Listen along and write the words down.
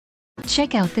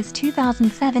Check out this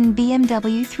 2007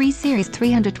 BMW 3 Series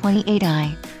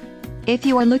 328i. If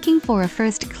you are looking for a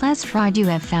first-class ride, you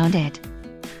have found it.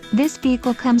 This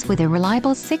vehicle comes with a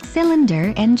reliable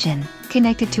 6-cylinder engine,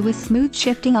 connected to a smooth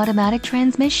shifting automatic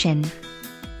transmission.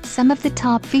 Some of the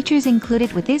top features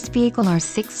included with this vehicle are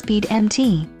 6-speed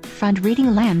MT, front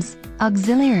reading lamps,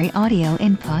 auxiliary audio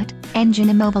input, engine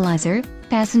immobilizer,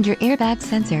 passenger airbag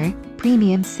sensor,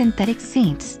 premium synthetic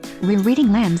seats, rear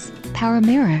reading lamps, power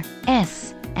mirror,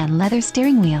 and leather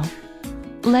steering wheel.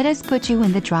 Let us put you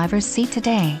in the driver's seat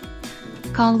today.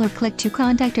 Call or click to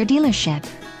contact our dealership.